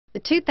The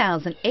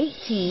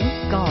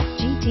 2018 Golf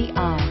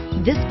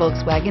GTI. This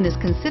Volkswagen is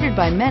considered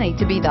by many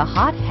to be the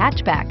hot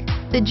hatchback.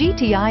 The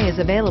GTI is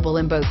available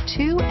in both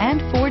 2-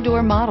 and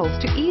 4-door models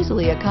to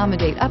easily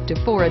accommodate up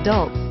to 4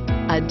 adults.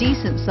 A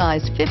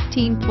decent-sized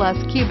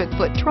 15-plus cubic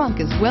foot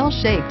trunk is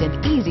well-shaped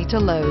and easy to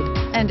load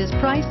and is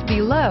priced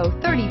below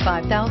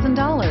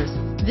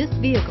 $35,000. This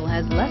vehicle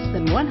has less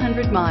than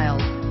 100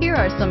 miles. Here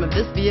are some of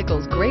this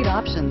vehicle's great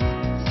options: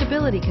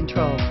 stability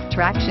control,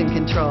 traction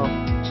control,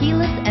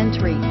 keyless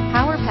entry,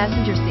 power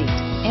passenger seat,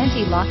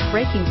 anti-lock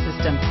braking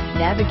system,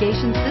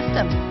 navigation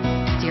system,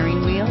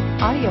 steering wheel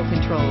audio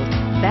controls,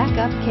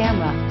 backup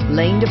camera,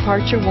 lane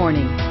departure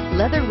warning,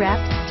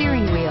 leather-wrapped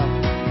steering wheel.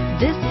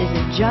 This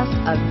isn't just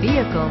a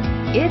vehicle,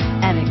 it's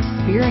an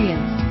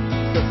experience.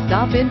 So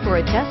stop in for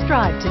a test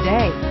drive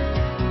today.